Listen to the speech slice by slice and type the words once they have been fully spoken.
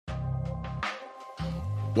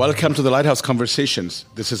Welcome to the Lighthouse Conversations.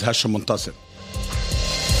 This is Hashim Muntasir.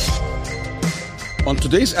 On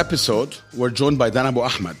today's episode, we're joined by Daneh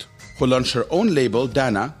Buahmad, who launched her own label,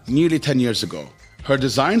 Daneh, nearly 10 years ago. Her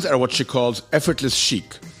designs are what she calls effortless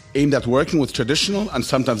chic, aimed at working with traditional and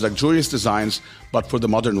sometimes luxurious designs, but for the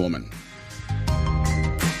modern woman.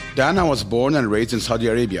 Daneh was born and raised in Saudi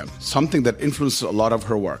Arabia, something that influences a lot of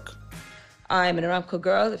her work. I'm an Aramco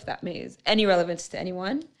girl, if that makes any relevance to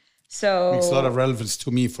anyone. So Makes a lot of relevance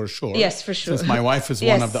to me, for sure. Yes, for sure. Since my wife is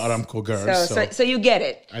one of the Aramco girls. So you get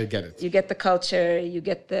it. I get it. You get the culture, you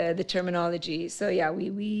get the terminology. So yeah,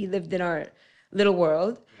 we lived in our little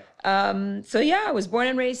world. I was born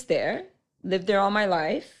and raised there, lived there all my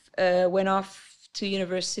life, went off to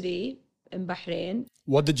university in Bahrain.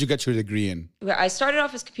 What did you get your degree in? I started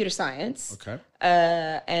off as computer science. Okay.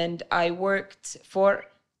 And I worked for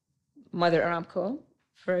Mother Aramco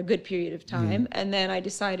for a good period of time. And then I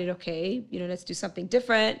decided, okay, let's do something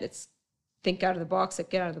different. Let's think out of the box,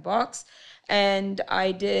 let's get out of the box. And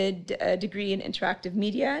I did a degree in interactive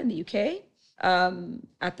media in the UK.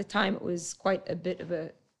 At the time, it was quite a bit of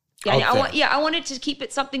a... I wanted to keep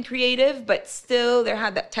it something creative, but still there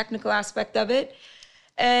had that technical aspect of it.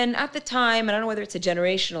 And at the time, and I don't know whether it's a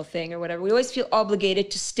generational thing or whatever, we always feel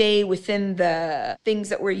obligated to stay within the things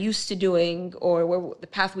that we're used to doing or where the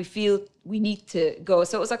path we feel we need to go.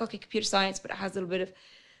 So it was like, okay, computer science, but it has a little bit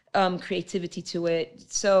of creativity to it.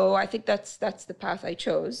 So I think that's the path I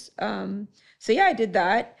chose. I did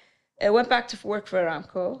that. I went back to work for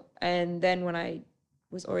Aramco. And then when I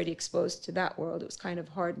was already exposed to that world, it was kind of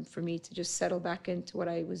hard for me to just settle back into what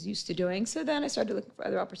I was used to doing. So then I started looking for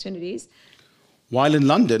other opportunities. While in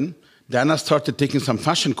London, Daneh started taking some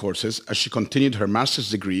fashion courses as she continued her master's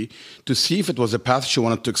degree to see if it was a path she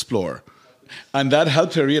wanted to explore. And that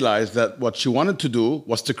helped her realize that what she wanted to do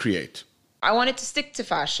was to create. I wanted to stick to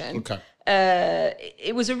fashion. Okay.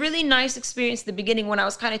 It was a really nice experience at the beginning when I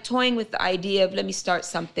was kind of toying with the idea of let me start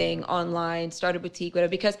something online, start a boutique,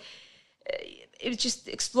 whatever, because it was just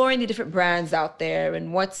exploring the different brands out there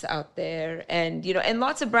and what's out there. And, and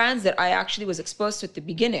lots of brands that I actually was exposed to at the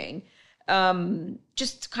beginning.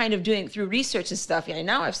 Just kind of doing through research and stuff.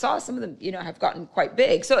 Now I've saw some of them, have gotten quite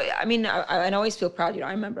big. So, I always feel proud.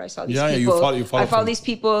 I remember I saw these people. I follow these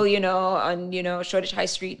people, on, Shoreditch High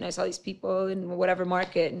Street, and I saw these people in whatever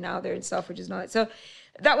market, and now they're in Selfridges and all that. So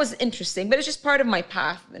that was interesting, but it's just part of my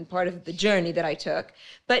path and part of the journey that I took.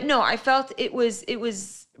 But no, I felt it was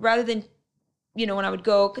rather than, when I would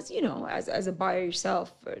go, because, as a buyer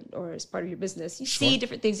yourself or as part of your business, you see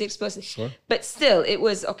different things, you expose it. Sure. But still, it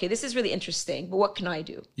was, okay, this is really interesting, but what can I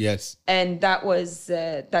do? Yes. And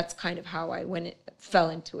that's kind of how I fell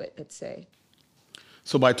into it, let's say.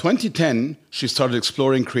 So by 2010, she started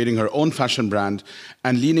exploring creating her own fashion brand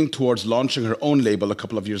and leaning towards launching her own label a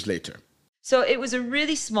couple of years later. So it was a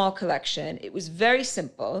really small collection. It was very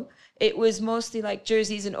simple. It was mostly like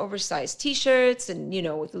jerseys and oversized T-shirts and,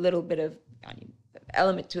 with a little bit of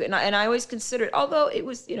element to it. And I always considered, although it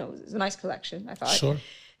was, it was a nice collection, I thought. Sure.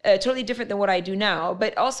 Totally different than what I do now.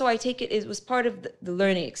 But also I take it was part of the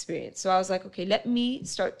learning experience. So I was like, okay, let me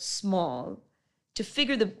start small to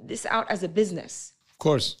figure this out as a business. Of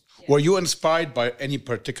course. Yeah. Were you inspired by any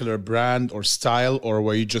particular brand or style, or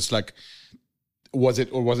were you just like, was it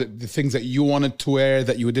the things that you wanted to wear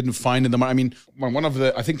that you didn't find in the market? One of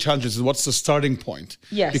the, I think, challenges is what's the starting point?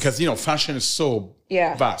 Yes. Because, fashion is so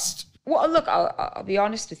vast. Well, look, I'll be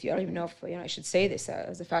honest with you. I don't even know if I should say this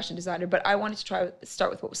as a fashion designer, but I wanted to start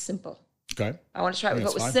with what was simple. Okay. I wanted to try with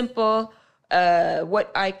what was simple,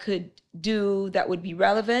 what I could do that would be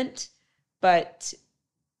relevant, but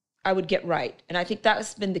I would get right. And I think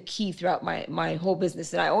that's been the key throughout my whole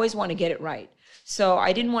business, and I always want to get it right. So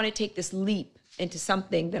I didn't want to take this leap into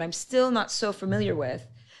something that I'm still not so familiar with.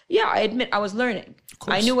 Yeah, I admit I was learning.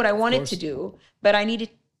 I knew what I wanted to do, but I needed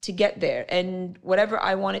to get there. And whatever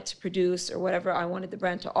I wanted to produce or whatever I wanted the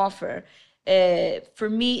brand to offer, for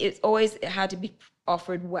me, it had to be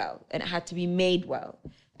offered well and it had to be made well.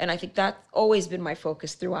 And I think that's always been my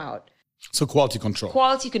focus throughout. So quality control.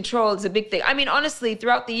 Quality control is a big thing. Honestly,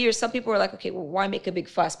 throughout the years, some people were like, okay, well, why make a big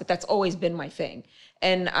fuss? But that's always been my thing.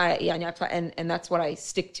 And and that's what I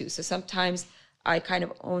stick to. So sometimes I kind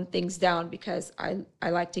of own things down because I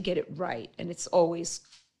like to get it right. And it's always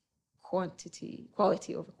quality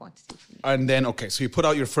over quantity for me. And then, okay, so you put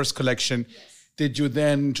out your first collection. Yes. Did you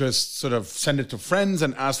then just sort of send it to friends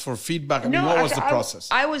and ask for feedback? What was the process?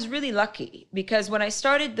 I was really lucky because when I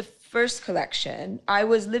started the first collection, I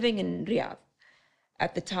was living in Riyadh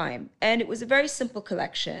at the time. And it was a very simple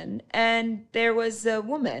collection. And there was a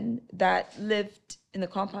woman that lived in the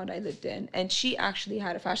compound I lived in. And she actually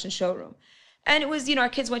had a fashion showroom. And it was, our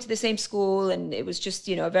kids went to the same school, and it was just,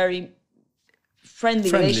 a very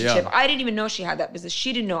friendly relationship. Yeah. I didn't even know she had that business.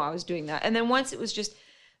 She didn't know I was doing that. And then once it was just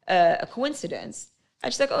a coincidence, I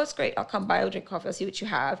was like, oh, it's great. I'll come by, I'll drink coffee, I'll see what you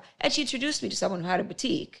have. And she introduced me to someone who had a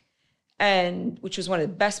boutique, and which was one of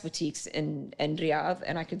the best boutiques in Riyadh.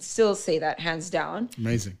 And I can still say that hands down.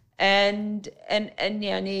 Amazing. And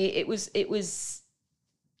yani, it was,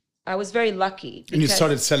 I was very lucky. And you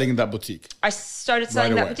started selling in that boutique? I started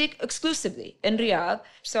selling right that boutique exclusively in Riyadh.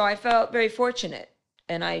 So I felt very fortunate.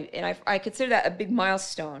 And I consider that a big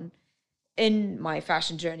milestone in my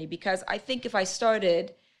fashion journey, because I think if I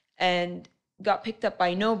started and got picked up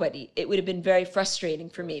by nobody, it would have been very frustrating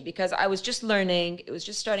for me, because I was just learning. It was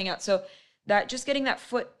just starting out. So that just getting that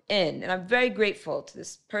foot in, and I'm very grateful to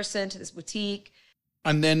this person, to this boutique.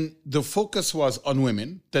 And then the focus was on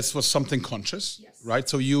women. This was something conscious, Yes. right?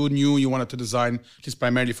 So you knew you wanted to design, at least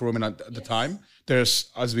primarily for women at the time.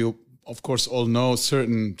 There's, as we of course all know,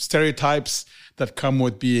 certain stereotypes that come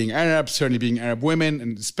with being Arab, certainly being Arab women,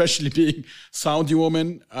 and especially being Saudi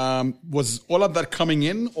women. Was all of that coming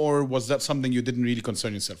in, or was that something you didn't really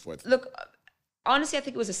concern yourself with? Look, honestly, I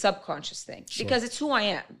think it was a subconscious thing, because it's who I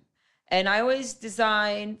am. And I always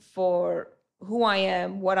design for who I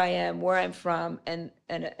am, what I am, where I'm from, and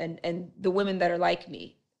the women that are like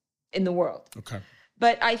me in the world. Okay.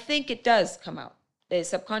 But I think it does come out. It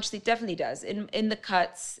subconsciously definitely does, in the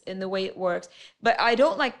cuts, in the way it works. But I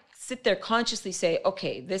don't sit there consciously say,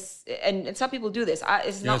 okay, this, and some people do this.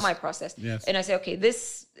 This is not my process. Yes. And I say, okay,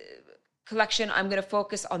 this collection, I'm going to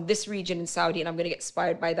focus on this region in Saudi, and I'm going to get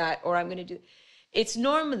inspired by that, or I'm going to do. It's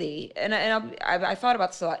normally, and I thought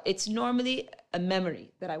about this a lot. It's normally a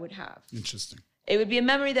memory that I would have. Interesting. It would be a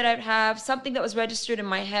memory that I'd have, something that was registered in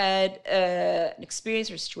my head, an experience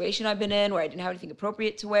or a situation I've been in where I didn't have anything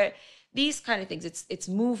appropriate to wear. These kind of things. It's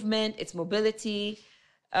movement, it's mobility,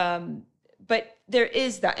 but there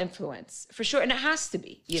is that influence for sure, and it has to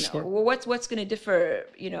be. Sure. Well, what's going to differ?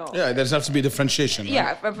 Yeah, there's have to be differentiation. Right?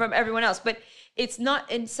 Yeah, from everyone else, but it's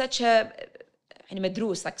not in such a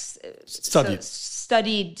madrus,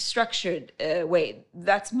 studied, structured way.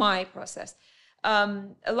 That's my process.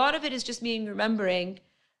 A lot of it is just me remembering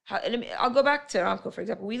how. I'll go back to Aramco, for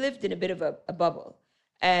example. We lived in a bit of a bubble,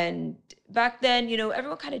 and back then,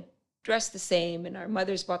 everyone kind of dressed the same, and our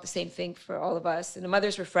mothers bought the same thing for all of us, and the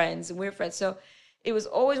mothers were friends, and we were friends. So it was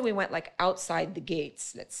always we went outside the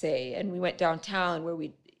gates, let's say, and we went downtown where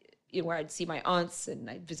where I'd see my aunts and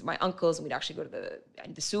I'd visit my uncles, and we'd actually go to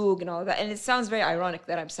the souk and all of that. And it sounds very ironic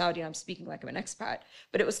that I'm Saudi and I'm speaking like I'm an expat,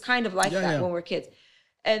 but it was kind of like that when we were kids.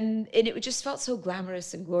 And it just felt so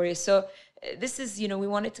glamorous and glorious. So this is, we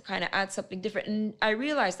wanted to kind of add something different. And I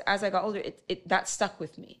realized as I got older, that stuck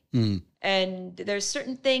with me. Mm. And there's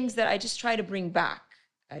certain things that I just try to bring back.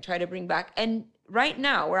 And right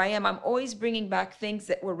now, where I am, I'm always bringing back things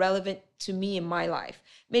that were relevant to me in my life.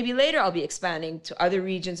 Maybe later I'll be expanding to other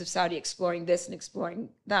regions of Saudi, exploring this and exploring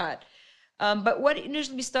that. But what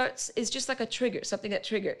initially starts is just like a trigger, something that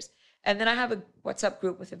triggers. And then I have a WhatsApp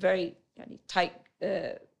group with a very tight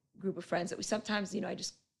group of friends that we sometimes, I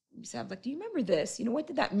just have do you remember this? What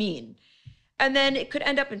did that mean? And then it could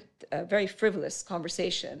end up in a very frivolous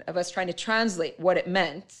conversation of us trying to translate what it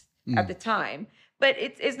meant at the time. But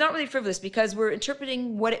it's not really frivolous because we're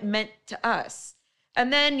interpreting what it meant to us.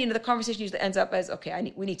 And then, the conversation usually ends up as,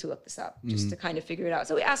 okay, we need to look this up just to kind of figure it out.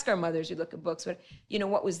 So we ask our mothers, we look at books, but,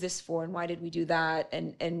 what was this for and why did we do that?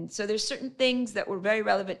 And so there's certain things that were very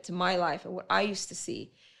relevant to my life and what I used to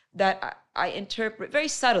see that I interpret very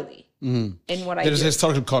subtly in what I do. There's a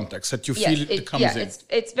historical context that you feel it comes in.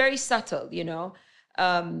 It's very subtle,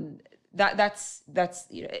 That's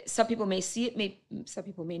some people may see it, some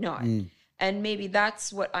people may not. And maybe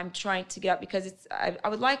that's what I'm trying to get out, because I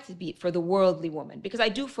would like to be for the worldly woman, because I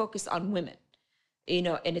do focus on women,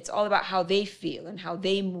 and it's all about how they feel and how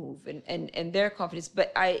they move and their confidence.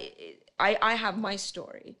 But I have my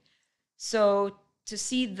story. So to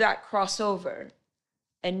see that crossover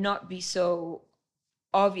and not be so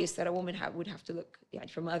obvious that a woman would have to look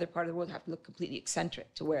from another part of the world, have to look completely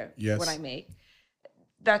eccentric to wear what I make.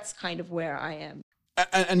 That's kind of where I am.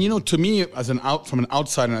 And to me, from an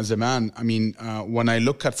outsider and as a man, I mean, when I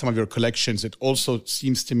look at some of your collections, it also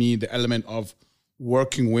seems to me the element of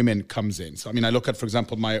working women comes in. So I mean, I look at, for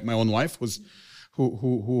example, my own wife who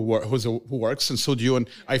works, and so do you. And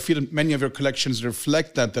I feel many of your collections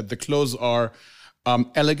reflect that the clothes are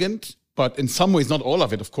elegant, but in some ways, not all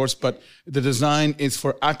of it, of course, but the design is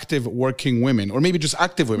for active working women, or maybe just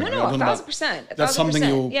active women. No, 1,000%. That's something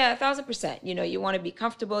 1,000%. You want to be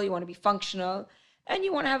comfortable, you want to be functional, and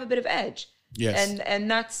you want to have a bit of edge. Yes.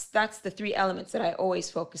 And that's the three elements that I always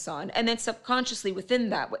focus on. And then subconsciously within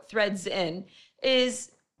that, what threads in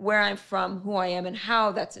is where I'm from, who I am, and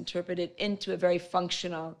how that's interpreted into a very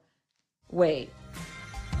functional way.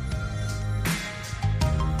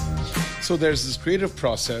 So there's this creative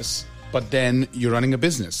process, but then you're running a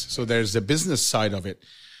business. So there's the business side of it.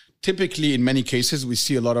 Typically, in many cases, we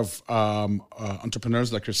see a lot of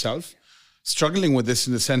entrepreneurs like yourself struggling with this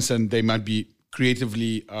in the sense that they might be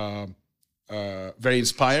creatively very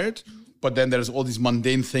inspired, but then there's all these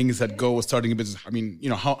mundane things that go with starting a business. I mean,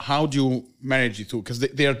 how do you manage the two? Because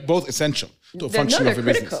they are both essential to a function of a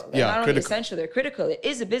business. They're not only essential, they're critical. It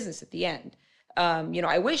is a business at the end.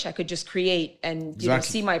 I wish I could just create and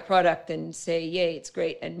see my product and say, yay, it's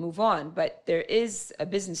great, and move on. But there is a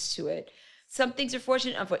business to it. Some things are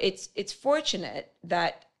fortunate. It's fortunate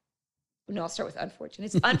that, I'll start with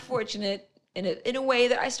unfortunate. It's unfortunate in a way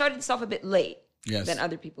that I started this off a bit late than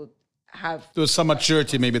other people have. There was some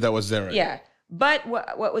maturity maybe that was there. Right? Yeah. But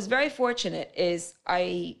what was very fortunate is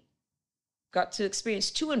I got to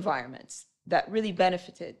experience two environments that really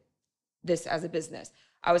benefited this as a business.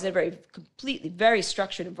 I was in a very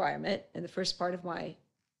structured environment in the first part of my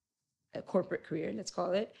corporate career, let's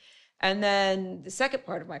call it. And then the second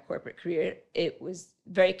part of my corporate career, it was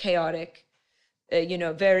very chaotic,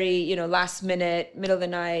 very, last minute, middle of the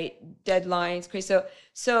night, deadlines, crazy.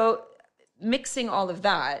 So mixing all of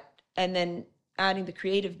that and then adding the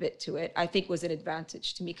creative bit to it, I think was an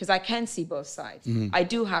advantage to me because I can see both sides. Mm-hmm. I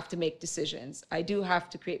do have to make decisions. I do have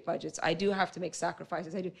to create budgets. I do have to make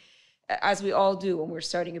sacrifices. I do, as we all do when we're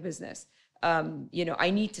starting a business. I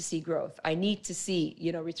need to see growth. I need to see,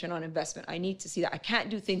 return on investment. I need to see that. I can't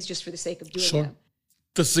do things just for the sake of doing them.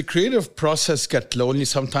 Does the creative process get lonely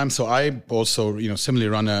sometimes? So I also, similarly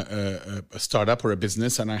run a startup or a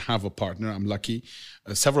business, and I have a partner. I'm lucky,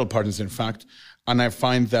 several partners, in fact. And I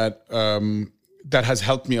find that that has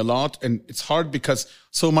helped me a lot. And it's hard because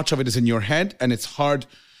so much of it is in your head, and it's hard.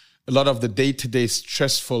 A lot of the day-to-day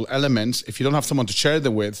stressful elements, if you don't have someone to share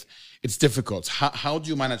them with, it's difficult. How do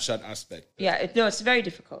you manage that aspect? Yeah, it's very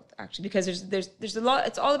difficult actually because there's a lot.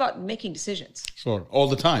 It's all about making decisions. Sure, all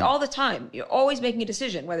the time. All the time, you're always making a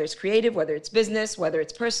decision, whether it's creative, whether it's business, whether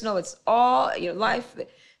it's personal. It's all life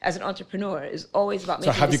as an entrepreneur is always about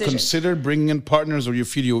making decisions. So have you considered bringing in partners, or you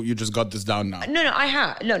feel you just got this down now? No, I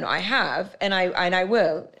have, and I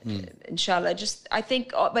will, inshallah. I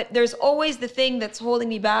think, but there's always the thing that's holding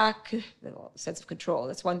me back, the sense of control.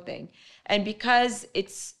 That's one thing, and because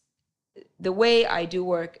it's the way I do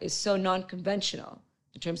work is so non-conventional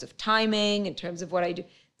in terms of timing, in terms of what I do,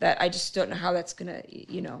 that I just don't know how that's gonna,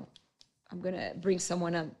 I'm gonna bring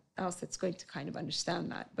someone else that's going to kind of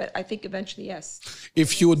understand that. But I think eventually, yes.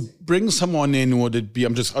 If you would bring someone in, would it be,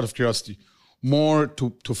 I'm just out of curiosity, more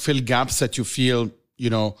to fill gaps that you feel,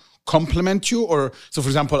 complement you? Or, so for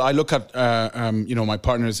example, I look at, my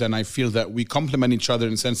partners and I feel that we complement each other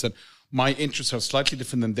in the sense that my interests are slightly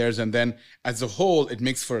different than theirs. And then as a whole, it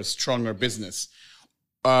makes for a stronger business.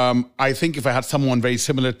 I think if I had someone very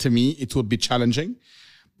similar to me, it would be challenging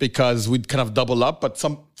because we'd kind of double up. But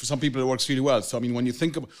for some people, it works really well. So, I mean, when you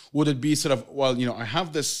think of, would it be sort of, well, I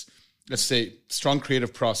have this, let's say, strong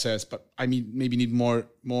creative process, but I maybe need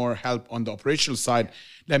more help on the operational side.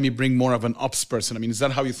 Let me bring more of an ops person. I mean, is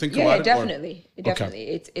that how you think about it? Yeah, definitely.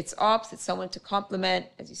 Definitely. It's ops. It's someone to complement,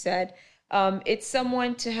 as you said. It's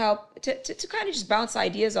someone to help, to kind of just bounce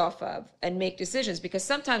ideas off of and make decisions. Because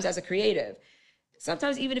sometimes as a creative,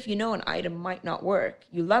 even if an item might not work,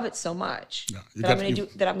 you love it so much that I'm going to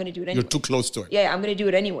do it anyway. You're too close to it. Yeah, I'm going to do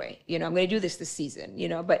it anyway. I'm going to do this season,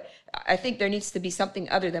 But I think there needs to be something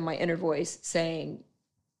other than my inner voice saying,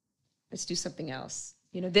 let's do something else.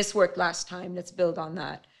 This worked last time, let's build on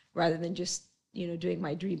that, rather than just, doing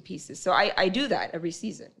my dream pieces. So I do that every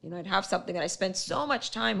season. I'd have something that I spend so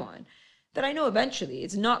much time on that I know eventually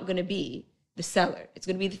it's not going to be the seller. It's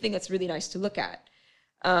going to be the thing that's really nice to look at.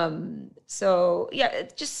 So yeah,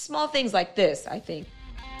 it's just small things like this, I think.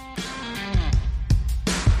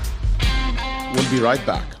 We'll be right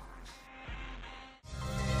back.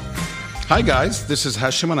 Hi guys, this is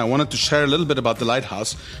Hashim and I wanted to share a little bit about The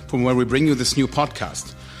Lighthouse from where we bring you this new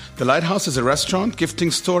podcast. The Lighthouse is a restaurant,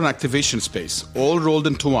 gifting store and activation space, all rolled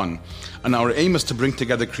into one. And our aim is to bring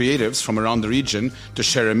together creatives from around the region to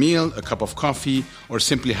share a meal, a cup of coffee, or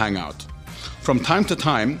simply hang out. From time to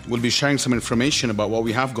time, we'll be sharing some information about what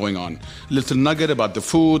we have going on, a little nugget about the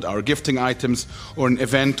food, our gifting items, or an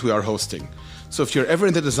event we are hosting. So if you're ever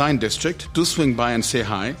in the Design District, do swing by and say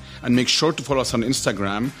hi, and make sure to follow us on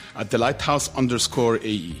Instagram at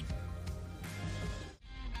thelighthouse_AE.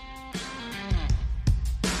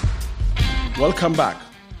 Welcome back.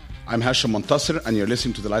 I'm Hashim Montasser, and you're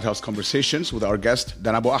listening to the Lighthouse Conversations with our guest,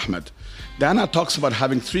 Daneh Buahmad. Daneh talks about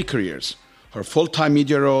having 3 careers: her full-time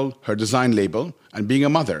media role, her design label, and being a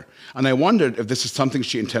mother. And I wondered if this is something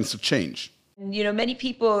she intends to change. You know, many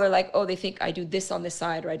people are like, oh, they think I do this on this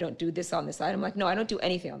side or I don't do this on this side. I'm like, no, I don't do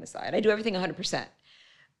anything on the side. I do everything 100%.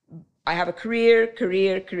 I have a career.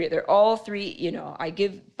 They're all 3, you know, I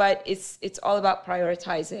give, but it's all about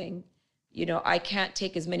prioritizing. You know, I can't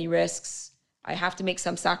take as many risks. I have to make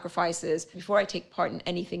some sacrifices. Before I take part in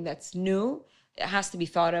anything that's new, it has to be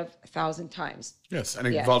thought of 1,000 times. Yes, and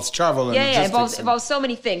it involves travel and logistics. It involves so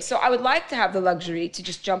many things. So I would like to have the luxury to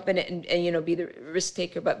just jump in it and you know, be the risk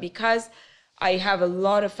taker. But because I have a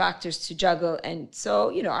lot of factors to juggle, and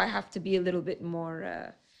so, you know, I have to be a little bit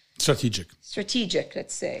more... Strategic,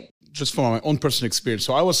 let's say. Just from my own personal experience.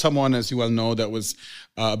 So I was someone, as you well know, that was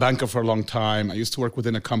a banker for a long time. I used to work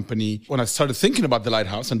within a company. When I started thinking about the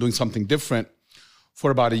Lighthouse and doing something different,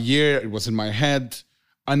 for about a year, it was in my head.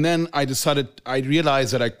 And then I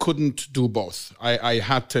realized that I couldn't do both. I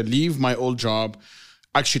had to leave my old job,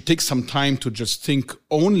 actually take some time to just think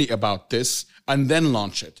only about this and then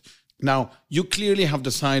launch it. Now, you clearly have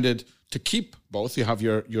decided to keep both. You have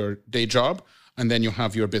your day job and then you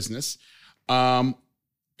have your business.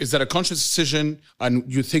 Is that a conscious decision? And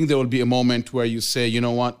you think there will be a moment where you say, you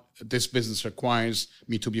know what, this business requires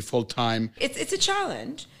me to be full-time? It's a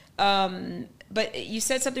challenge. But you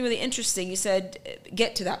said something really interesting. You said,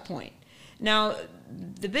 get to that point. Now,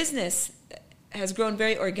 the business has grown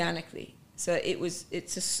very organically. So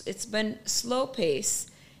it's been slow pace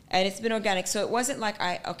and it's been organic. So it wasn't like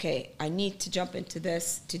I need to jump into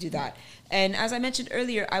this to do that. And as I mentioned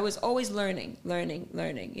earlier, I was always learning. You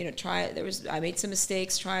know, I made some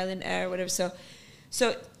mistakes, trial and error, whatever. So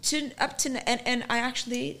and I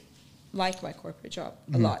actually like my corporate job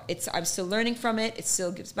a lot. I'm still learning from it. It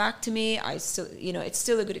still gives back to me. I still, you know, it's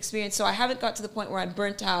still a good experience. So I haven't got to the point where I'm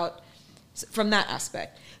burnt out from that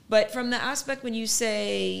aspect. But from the aspect when you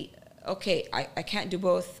say, okay, I can't do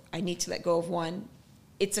both, I need to let go of one,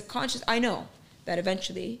 it's a conscious, I know that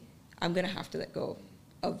eventually I'm going to have to let go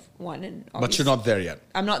of one. But you're not there yet.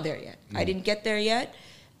 I'm not there yet. I didn't get there yet.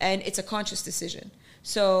 And it's a conscious decision.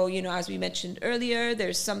 So, you know, as we mentioned earlier,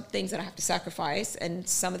 there's some things that I have to sacrifice, and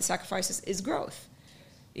some of the sacrifices is growth,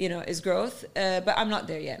 but I'm not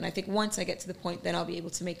there yet. And I think once I get to the point, then I'll be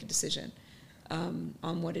able to make a decision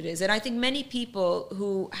on what it is. And I think many people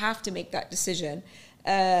who have to make that decision,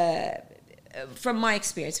 from my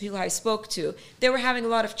experience, people I spoke to, they were having a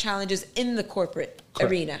lot of challenges in the corporate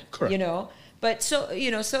arena, you know. But so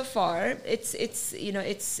far,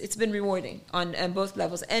 it's been rewarding on both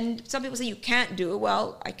levels. And some people say you can't do it.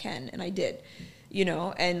 Well, I can, and I did, you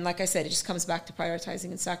know. And like I said, it just comes back to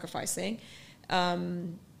prioritizing and sacrificing.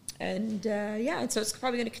 And so it's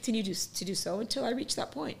probably going to continue to do so until I reach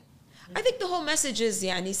that point. I think the whole message is,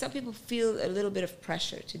 some people feel a little bit of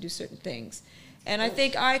pressure to do certain things. And I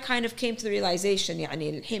think I kind of came to the realization,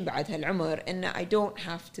 and I don't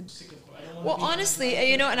have to... Well, honestly,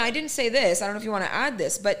 you know, and I didn't say this, I don't know if you want to add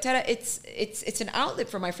this, but Tara, it's an outlet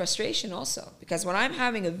for my frustration also. Because when I'm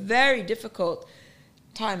having a very difficult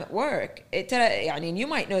time at work, and you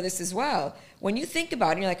might know this as well, when you think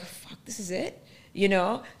about it, you're like, fuck, this is it? You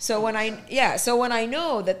know? So when I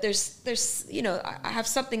know that there's you know, I have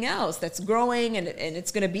something else that's growing and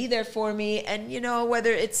it's going to be there for me, and, you know,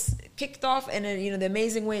 whether it's kicked off in a, you know, the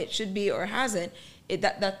amazing way it should be or hasn't,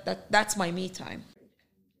 that's my me time.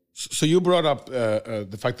 So you brought up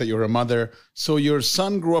the fact that you're a mother. So your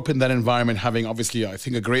son grew up in that environment, having obviously, I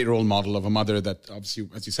think, a great role model of a mother that obviously,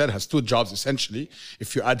 as you said, has 2 jobs essentially.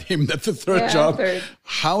 If you add him, that's the third job.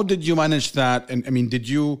 How did you manage that? And I mean, did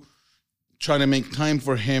you try to make time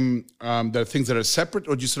for him? There are things that are separate,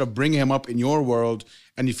 or do you sort of bring him up in your world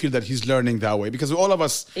and you feel that he's learning that way? Because all of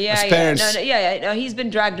us as parents... No, he's been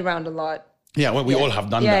dragged around a lot. Yeah, well, we all have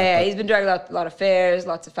done that. Yeah, he's been dragged out a lot of fairs,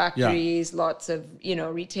 lots of factories, lots of, you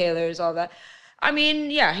know, retailers, all that. I mean,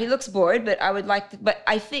 he looks bored, but but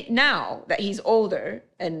I think now that he's older,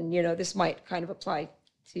 and, you know, this might kind of apply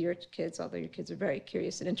to your kids, although your kids are very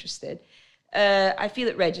curious and interested, I feel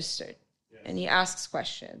it registered. Yes. And he asks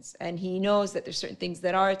questions, and he knows that there's certain things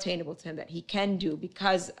that are attainable to him that he can do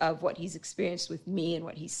because of what he's experienced with me and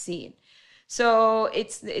what he's seen. So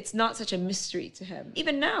it's not such a mystery to him.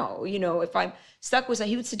 Even now, you know, if I'm stuck with something,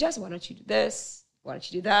 he would suggest, why don't you do this? Why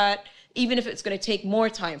don't you do that? Even if it's going to take more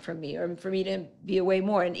time from me, or for me to be away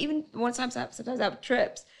more. And even sometimes I have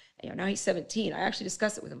trips. And, you know, now he's 17. I actually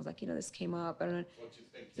discussed it with him. I was like, you know, this came up. I don't know.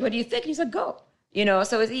 What do you think? And he's like, go. You know,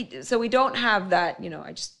 so we don't have that, you know,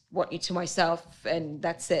 I just want you to myself and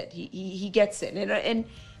that's it. He gets it.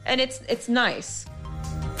 And it's nice.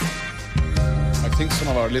 I think some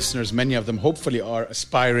of our listeners, many of them hopefully are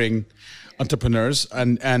aspiring entrepreneurs.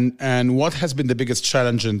 And what has been the biggest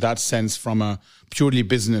challenge in that sense from a purely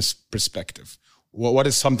business perspective? What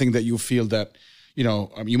is something that you feel that,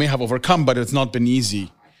 you may have overcome, but it's not been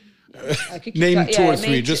easy? Name two or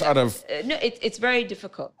three, just out of... No, it's very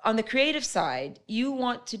difficult. On the creative side, you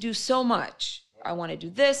want to do so much. I want to do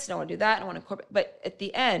this, and I want to do that, and I want to incorporate. But at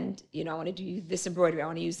the end, I want to do this embroidery. I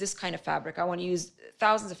want to use this kind of fabric. I want to use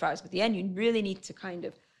thousands of fabrics. But at the end, you really need to kind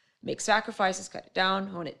of make sacrifices, cut it down,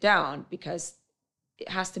 hone it down, because it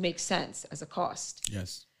has to make sense as a cost.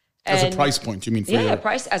 Yes. As a price point, you mean?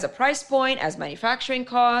 Price as a price point, as manufacturing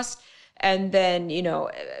cost. And then,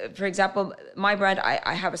 for example, my brand,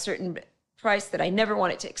 I have a certain price that I never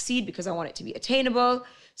want it to exceed because I want it to be attainable.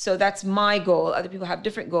 So that's my goal. Other people have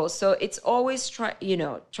different goals. So it's always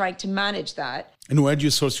trying to manage that. And where do you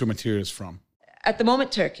source your materials from? At the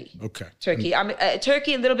moment, Turkey. Okay. Turkey. I'm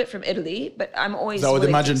Turkey, a little bit from Italy, but I'm always. So I would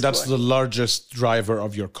imagine that's the largest driver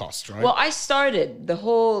of your cost, right? Well, I started the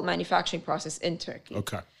whole manufacturing process in Turkey.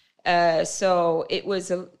 Okay. So it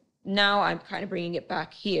was now I'm kind of bringing it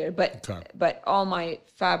back here, but all my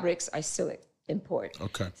fabrics I still import.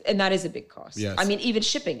 Okay. And that is a big cost. Yes. I mean, even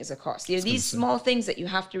shipping is a cost. These small things that you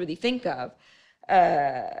have to really think of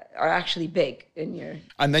are actually big in your...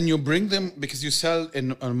 And then you bring them, because you sell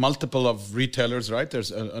in a multiple of retailers, right?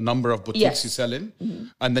 There's a number of boutiques you sell in. Mm-hmm.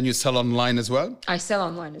 And then you sell online as well? I sell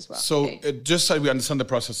online as well. So just so we understand the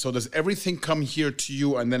process. So does everything come here to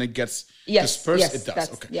you and then it gets dispersed? Yes, it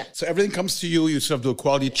does. Okay. Yeah. So everything comes to you, you sort of do a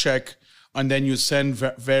quality check, and then you send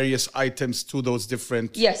various items to those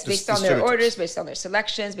different... Yes, based on their orders, based on their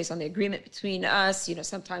selections, based on the agreement between us.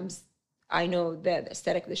 Sometimes I know the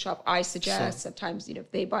aesthetic of the shop I suggest. Sure. Sometimes, if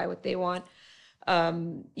they buy what they want.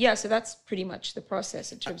 So that's pretty much the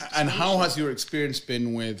process in terms of... And how has your experience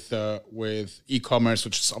been with e-commerce,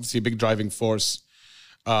 which is obviously a big driving force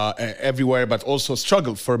everywhere, but also a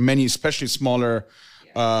struggle for many, especially smaller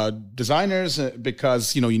designers,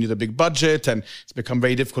 because you need a big budget, and it's become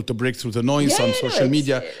very difficult to break through the noise on social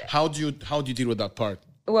media. How do you deal with that part?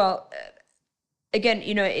 Well, again,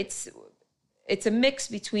 it's a mix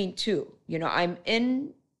between two. I'm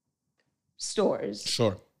in stores,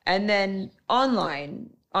 sure, and then online,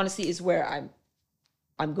 honestly, is where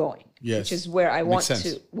I'm going. Yes, which is where I want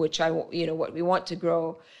to, which what we want to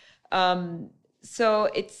grow. So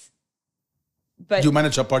it's. But do you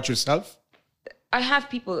manage that part yourself? I have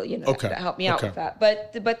people, that help me out with that.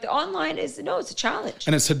 But the online it's a challenge.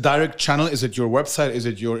 And it's a direct channel. Is it your website? Is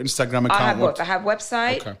it your Instagram account? I have both. I have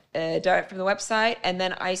website, direct from the website, and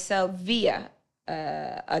then I sell via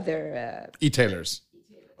other e-tailers.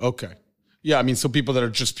 Okay. Yeah, I mean, so people that are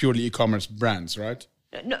just purely e-commerce brands, right?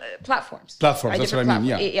 No, platforms. Platforms, that's what I mean,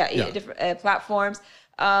 yeah. Different platforms.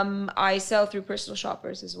 I sell through personal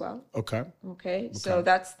shoppers as well. Okay. So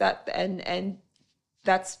that's that, and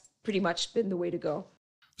that's pretty much been the way to go.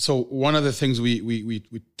 So one of the things we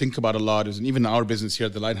think about a lot is, and even our business here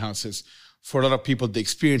at the Lighthouse, is for a lot of people, the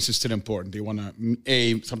experience is still important. They want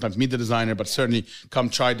to, sometimes meet the designer, but certainly come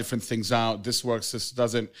try different things out. This works, this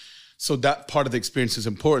doesn't. So that part of the experience is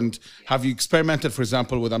important. Have you experimented, for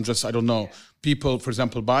example, with, people, for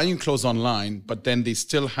example, buying clothes online, but then they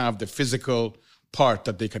still have the physical part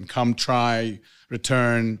that they can come try,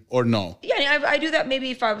 return, or no? Yeah, I do that maybe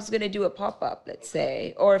if I was going to do a pop-up, let's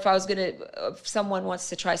say, or if if someone wants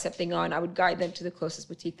to try something on, I would guide them to the closest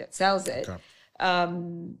boutique that sells it. Okay.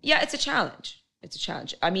 It's a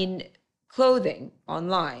challenge. I mean, clothing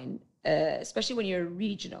online, especially when you're a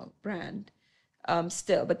regional brand,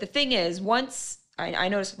 still. But the thing is, once I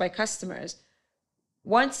notice with my customers,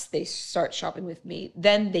 once they start shopping with me,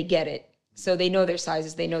 then they get it. So they know their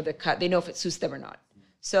sizes, they know the cut, they know if it suits them or not.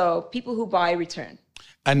 So people who buy return.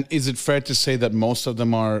 And is it fair to say that most of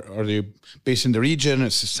them are they based in the region?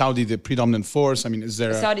 Is Saudi the predominant force? I mean, is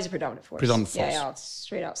there Saudi's a predominant force. Yeah, I'll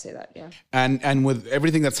straight out say that, yeah. And with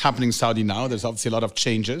everything that's happening in Saudi now, there's obviously a lot of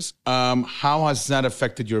changes. How has that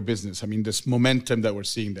affected your business? I mean, this momentum that we're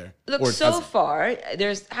seeing there. Look, so far,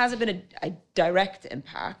 there hasn't been a direct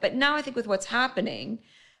impact. But now I think with what's happening,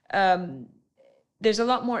 there's a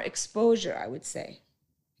lot more exposure, I would say.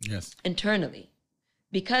 Yes. Internally.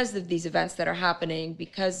 Because of these events that are happening,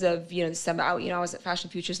 because of, I was at Fashion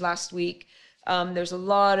Futures last week. There's a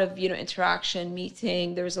lot of, interaction,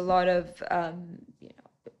 meeting. There's a lot of,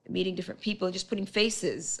 meeting different people, just putting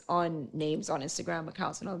faces on names on Instagram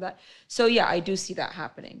accounts and all that. So, yeah, I do see that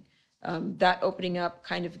happening. That opening up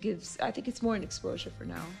kind of I think it's more an exposure for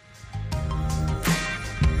now.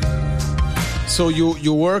 So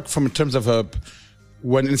you work from in terms of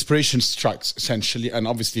when inspiration strikes, essentially, and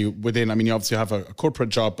obviously within, I mean, you obviously have a corporate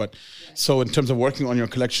job, but so in terms of working on your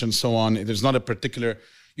collection, so on, there's not a particular,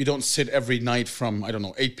 you don't sit every night from, I don't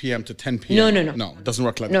know, 8 p.m. to 10 p.m. No. No, it doesn't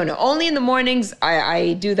work like that. No. Only in the mornings,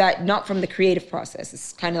 I do that, not from the creative process.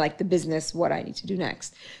 It's kind of like the business, what I need to do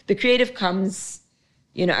next. The creative comes,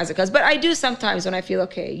 as it comes. But I do sometimes when I feel,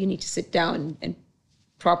 okay, you need to sit down and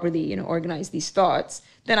properly, organize these thoughts.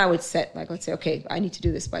 Then I would set, let's say, okay, I need to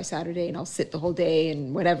do this by Saturday, and I'll sit the whole day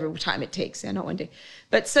and whatever time it takes. Not one day.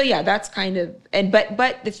 But so, yeah, that's kind of,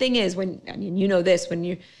 but the thing is, when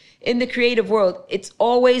you're in the creative world, it's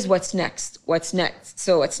always what's next.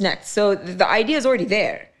 So what's next? So the idea is already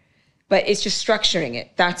there, but it's just structuring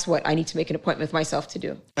it. That's what I need to make an appointment with myself to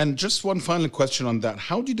do. And just one final question on that.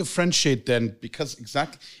 How do you differentiate then? Because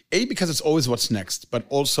it's always what's next, but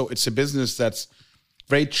also it's a business that's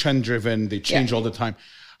very trend driven. They change all the time.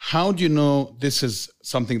 How do you know this is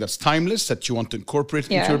something that's timeless that you want to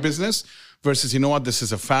incorporate into your business versus, this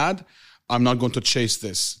is a fad. I'm not going to chase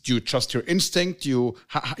this. Do you trust your instinct? You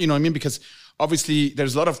know what I mean? Because obviously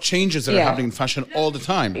there's a lot of changes that are happening in fashion all the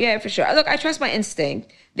time. Yeah, for sure. Look, I trust my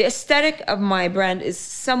instinct. The aesthetic of my brand is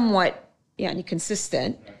somewhat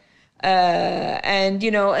consistent. And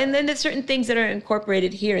then there's certain things that are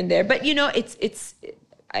incorporated here and there. But, it's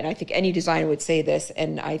and I think any designer would say this,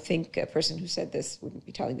 and I think a person who said this wouldn't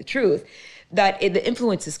be telling the truth, that the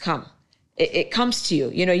influences come. It comes to you.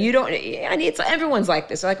 You don't, it's everyone's like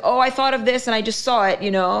this. Like, oh, I thought of this and I just saw it,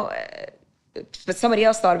 but somebody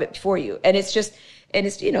else thought of it before you. And it's just,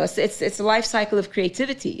 it's a life cycle of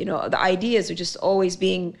creativity. The ideas are just always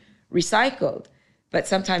being recycled, but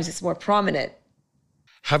sometimes it's more prominent.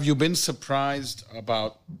 Have you been surprised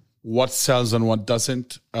about what sells and what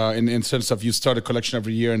doesn't, in sense of you start a collection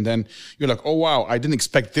every year and then you're like, oh, wow, I didn't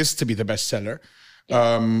expect this to be the best seller.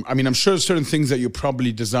 I'm sure certain things that you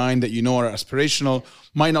probably design that are aspirational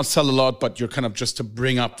might not sell a lot, but you're kind of just to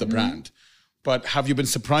bring up the brand. But have you been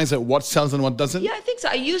surprised at what sells and what doesn't? Yeah, I think so.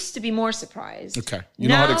 I used to be more surprised. Okay. You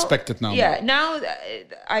know how to expect it now. Yeah, now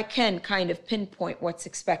I can kind of pinpoint what's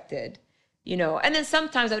expected, And then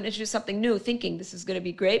sometimes I would introduce something new thinking this is going to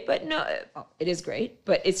be great, but no, it is great,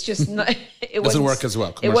 but it's just not. It doesn't work as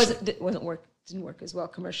well commercially. Didn't work as well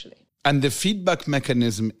commercially. And the feedback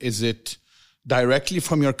mechanism, is it directly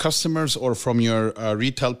from your customers or from your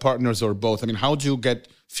retail partners or both? I mean, how do you get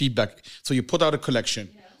feedback? So you put out a collection.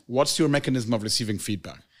 Yeah. What's your mechanism of receiving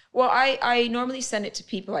feedback? Well, I normally send it to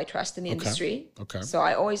people I trust in the industry. Okay. So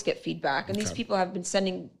I always get feedback. And these people have been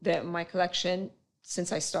sending my collection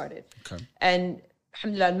since I started. Okay. And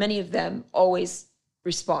alhamdulillah, many of them always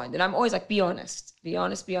respond. And I'm always like, be honest,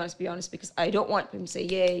 because I don't want them to say,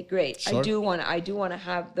 yay, great. Sure. I do want to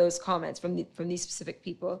have those comments from these specific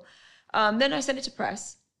people. Then I send it to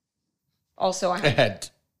press. Also, I've had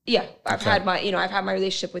my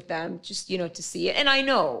relationship with them just, to see it. And I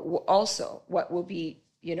know also what will be,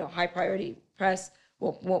 high priority. Press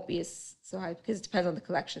won't be so high because it depends on the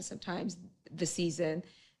collection sometimes, the season,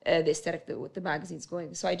 the aesthetic, what the magazine's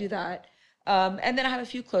going. So I do that. And then I have a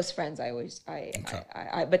few close friends.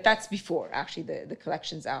 But that's before actually the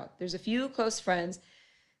collection's out. There's a few close friends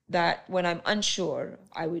that when I'm unsure,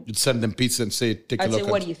 You'd send them pizza and say, take a look. I'd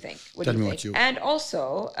say, what do you think? Tell me what you... And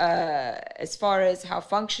also, as far as how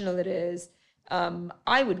functional it is,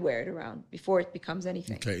 I would wear it around before it becomes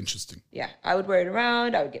anything. Okay, interesting. Yeah, I would wear it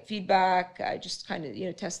around. I would get feedback. I just kind of,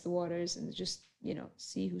 test the waters and just,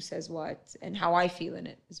 see who says what and how I feel in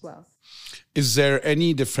it as well. Is there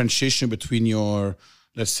any differentiation between your,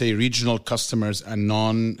 let's say, regional customers and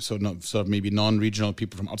maybe non-regional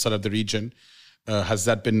people from outside of the region? Has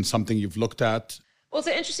that been something you've looked at? Well, it's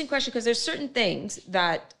an interesting question because there's certain things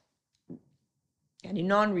that any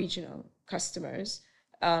non-regional customers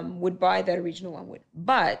would buy that a regional one would.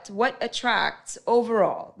 But what attracts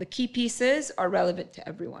overall, the key pieces are relevant to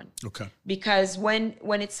everyone. Okay. Because when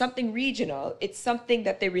it's something regional, it's something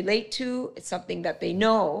that they relate to, it's something that they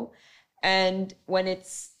know. And when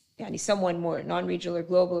it's someone more non-regional or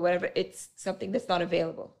global or whatever, it's something that's not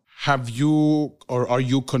available. Have you or are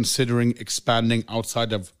you considering expanding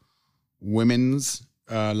outside of women's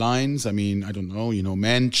lines? I mean, I don't know,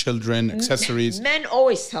 men, children, accessories. Men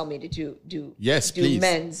always tell me to do please.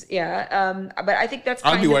 men's. Yeah. But I think that's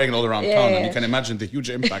I'll be wearing it all around town and you can imagine the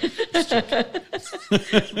huge impact.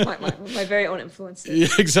 my very own influence. Yeah,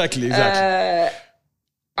 exactly. I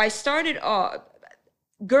started off,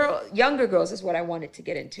 younger girls is what I wanted to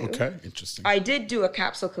get into. Okay, interesting. I did do a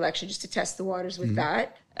capsule collection just to test the waters with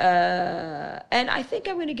that. And I think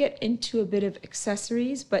I'm going to get into a bit of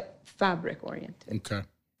accessories, but fabric oriented. Okay.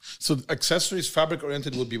 So accessories, fabric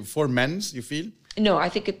oriented would be for men's, you feel? No, I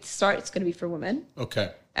think it's going to be for women.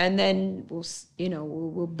 Okay. And then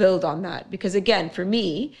we'll build on that. Because again, for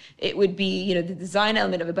me, it would be, the design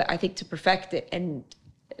element of it, but I think to perfect it. And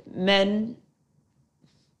men,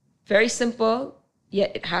 very simple,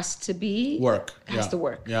 yet it has to be work. It has to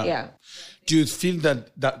work. Yeah. Do you feel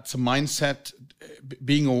that that's a mindset,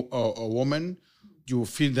 being a woman, do you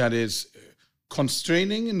feel that is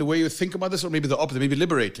constraining in the way you think about this, or maybe the opposite, maybe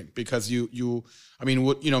liberating? Because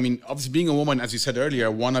obviously being a woman, as you said earlier,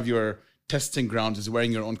 one of your testing grounds is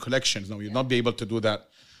wearing your own collections. Now, you'll not be able to do that.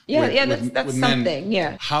 That's something. Men.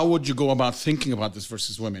 Yeah. How would you go about thinking about this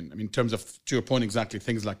versus women? I mean, in terms of, to your point, exactly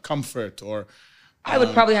things like comfort or. I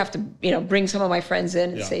would probably have to, bring some of my friends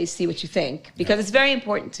in and say, see what you think, because it's very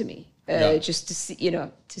important to me, just to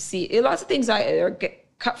see, lots of things get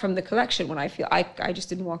cut from the collection when I feel I just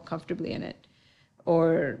didn't walk comfortably in it,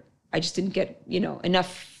 or I just didn't get,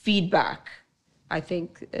 enough feedback. I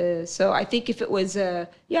think, so I think if it was,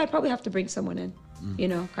 I'd probably have to bring someone in,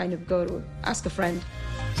 kind of go to ask a friend.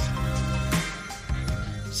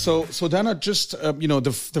 So Daneh, just,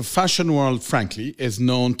 the fashion world, frankly, is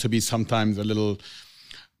known to be sometimes a little,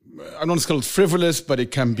 I don't want to call it frivolous, but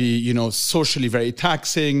it can be, socially very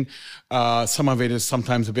taxing. Some of it is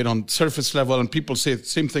sometimes a bit on surface level, and people say the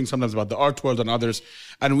same thing sometimes about the art world and others.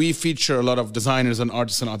 And we feature a lot of designers and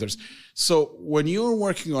artists and others. So when you're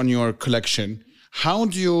working on your collection, how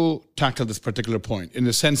do you tackle this particular point? In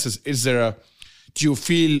the sense, do you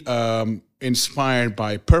feel inspired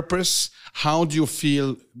by purpose? How do you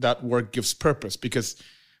feel that work gives purpose? Because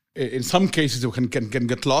in some cases, you can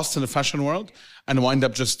get lost in the fashion world and wind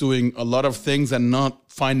up just doing a lot of things and not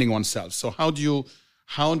finding oneself. So how do you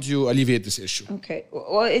alleviate this issue? Okay,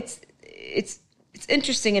 well, it's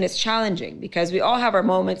interesting and it's challenging, because we all have our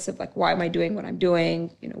moments of like, why am I doing what I'm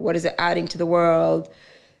doing? What is it adding to the world?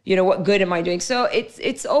 What good am I doing? So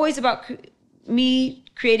it's always about me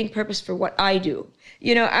creating purpose for what I do.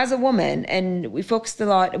 As a woman, and we focused a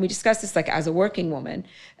lot, and we discussed this like as a working woman,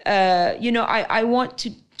 I want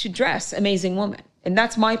to dress amazing women. And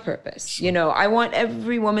that's my purpose. Sure. I want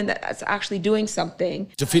every woman that's actually doing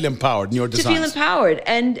something to feel empowered in your designs. To feel empowered.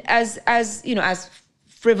 And as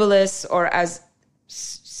frivolous or as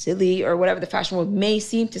silly or whatever the fashion world may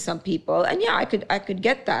seem to some people. And I could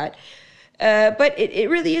get that. But it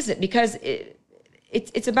really isn't, because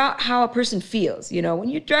it's about how a person feels. When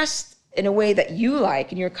you're dressed in a way that you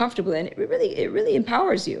like and you're comfortable in, it really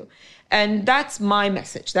empowers you. And that's my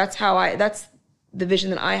message. That's the vision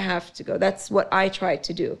that I have to go. That's what I try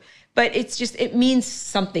to do. But it means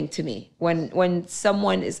something to me when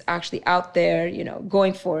someone is actually out there,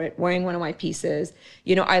 going for it, wearing one of my pieces.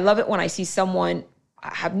 I love it when I see someone,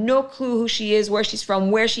 I have no clue who she is, where she's from,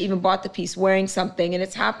 where she even bought the piece, wearing something, and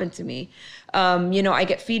it's happened to me. I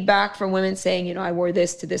get feedback from women saying, I wore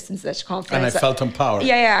this to this and such conference. And I felt empowered.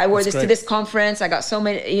 Yeah, I wore That's this great. To this conference. I got so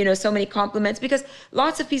many compliments, because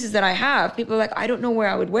lots of pieces that I have, people are like, I don't know where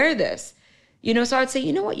I would wear this. So I would say,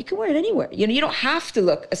 you know what, you can wear it anywhere. You don't have to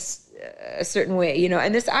look a certain way,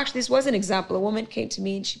 and this was an example. A woman came to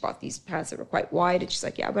me and she bought these pants that were quite wide, and she's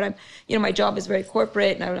like, yeah, but I'm, my job is very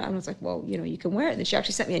corporate. And I was like, well, you can wear it. And then she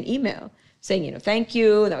actually sent me an email saying, thank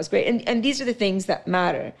you. And that was great. And these are the things that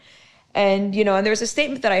matter. And, and there was a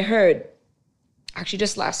statement that I heard actually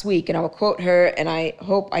just last week, and I will quote her, and I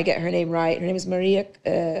hope I get her name right. Her name is Maria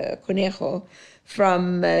Conejo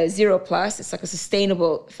from Zero Plus. It's like a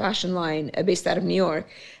sustainable fashion line based out of New York.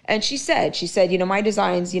 And she said, my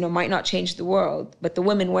designs, might not change the world, but the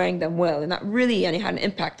women wearing them will. And that really had an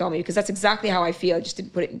impact on me, because that's exactly how I feel. I just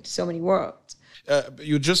didn't put it into so many words.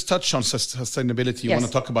 You just touched on sustainability. You Yes.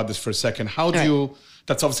 want to talk about this for a second. How do you,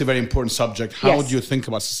 that's obviously a very important subject. How Yes. do you think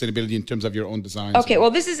about sustainability in terms of your own designs? Okay,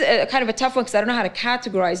 well, this is a kind of a tough one, because I don't know how to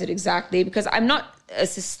categorize it exactly, because I'm not a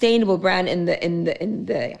sustainable brand in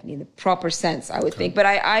the proper sense, I would think. But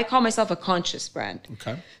I call myself a conscious brand.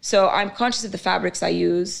 Okay. So I'm conscious of the fabrics I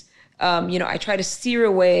use. I try to steer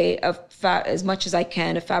away as much as I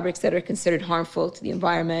can of fabrics that are considered harmful to the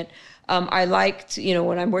environment. I like to,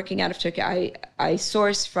 when I'm working out of Turkey, I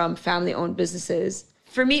source from family-owned businesses.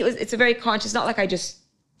 For me, it's a very conscious, not like I just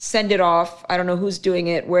send it off. I don't know who's doing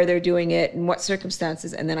it, where they're doing it, in what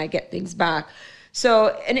circumstances, and then I get things back. So,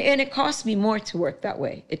 and it costs me more to work that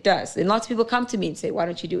way. It does. And lots of people come to me and say, why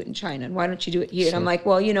don't you do it in China? And why don't you do it here? Sure. And I'm like,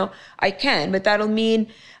 well, I can, but that'll mean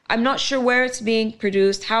I'm not sure where it's being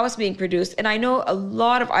produced, how it's being produced. And I know a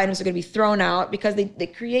lot of items are going to be thrown out because they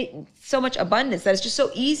create so much abundance that it's just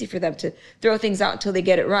so easy for them to throw things out until they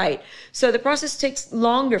get it right. So the process takes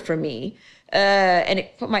longer for me. And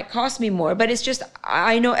it might cost me more, but it's just,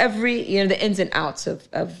 I know the ins and outs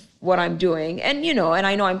of what I'm doing. And, and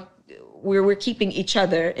I know we're keeping each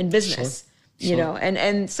other in business. Sure. you know,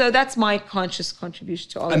 and so that's my conscious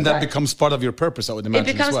contribution to all of that. And that becomes part of your purpose, I would imagine.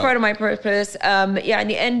 It becomes part of my purpose.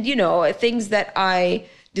 And you know, things that I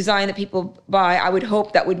design that people buy, I would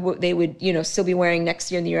hope that they would, you know, still be wearing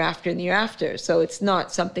next year and the year after and the year after. So it's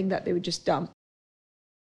not something that they would just dump.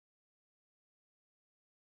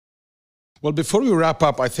 Well, before we wrap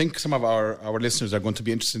up, I think some of our listeners are going to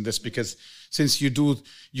be interested in this, because since you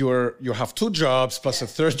have 2 jobs plus a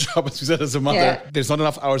third job, as you said, as a mother, there's not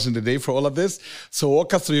enough hours in the day for all of this. So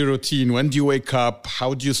walk us through your routine. When do you wake up?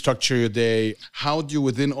 How do you structure your day? How do you,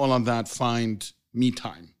 within all of that, find me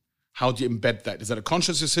time? How do you embed that? Is that a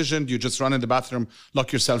conscious decision? Do you just run in the bathroom,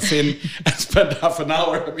 lock yourself in, and spend half an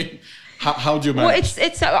hour? I mean, how do you manage?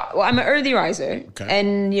 Well, I'm an early riser. Okay.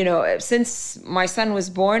 And, you know, since my son was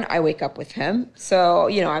born, I wake up with him. So,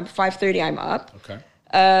 you know, I'm 5:30, I'm up. Okay.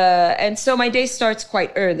 And so my day starts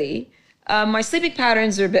quite early. My sleeping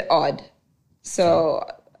patterns are a bit odd. So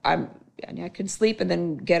I can sleep and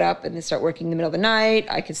then get up and then start working in the middle of the night.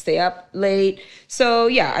 I can stay up late. So,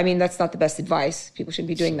 yeah, I mean, that's not the best advice. People shouldn't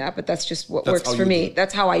be doing that, but that's just what works for me.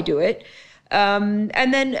 That's how I do it.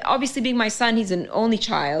 And then obviously being my son, he's an only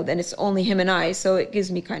child and it's only him and I. So it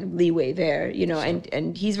gives me kind of leeway there, you know,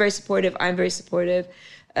 and he's very supportive. I'm very supportive.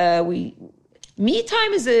 Me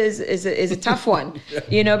time is a tough one,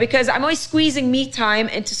 you know, because I'm always squeezing me time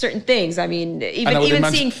into certain things. I mean, even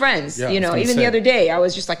seeing friends, you know, even the other day, I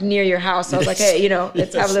was just like near your house. I was like, hey, you know,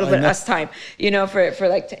 let's have a little bit of us time, you know, for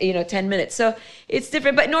like, you know, 10 minutes. So it's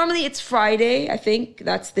different. But normally it's Friday. I think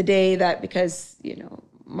that's the day that, because, you know,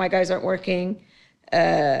 my guys aren't working,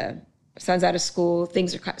 son's out of school,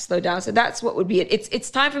 things are slowed down. So that's what would be it. It's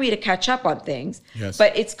time for me to catch up on things,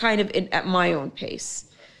 but it's kind of at my own pace.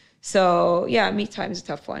 So yeah, me time is a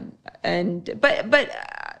tough one,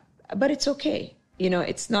 but it's okay. You know,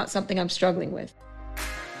 it's not something I'm struggling with.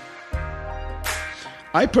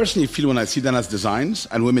 I personally feel when I see Daneh's designs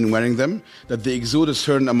and women wearing them that they exude a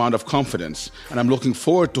certain amount of confidence, and I'm looking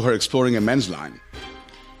forward to her exploring a men's line.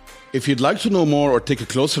 If you'd like to know more or take a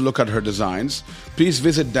closer look at her designs, please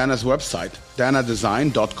visit Daneh's website,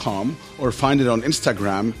 danehdesign.com, or find it on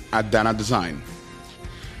Instagram at danehdesign.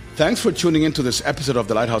 Thanks for tuning in to this episode of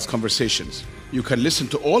The Lighthouse Conversations. You can listen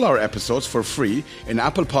to all our episodes for free in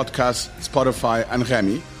Apple Podcasts, Spotify, and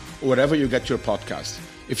Ghami, or wherever you get your podcasts.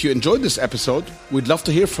 If you enjoyed this episode, we'd love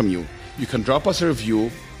to hear from you. You can drop us a review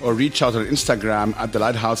or reach out on Instagram at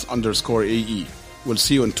 @thelighthouse_AE. We'll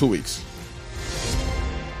see you in 2 weeks.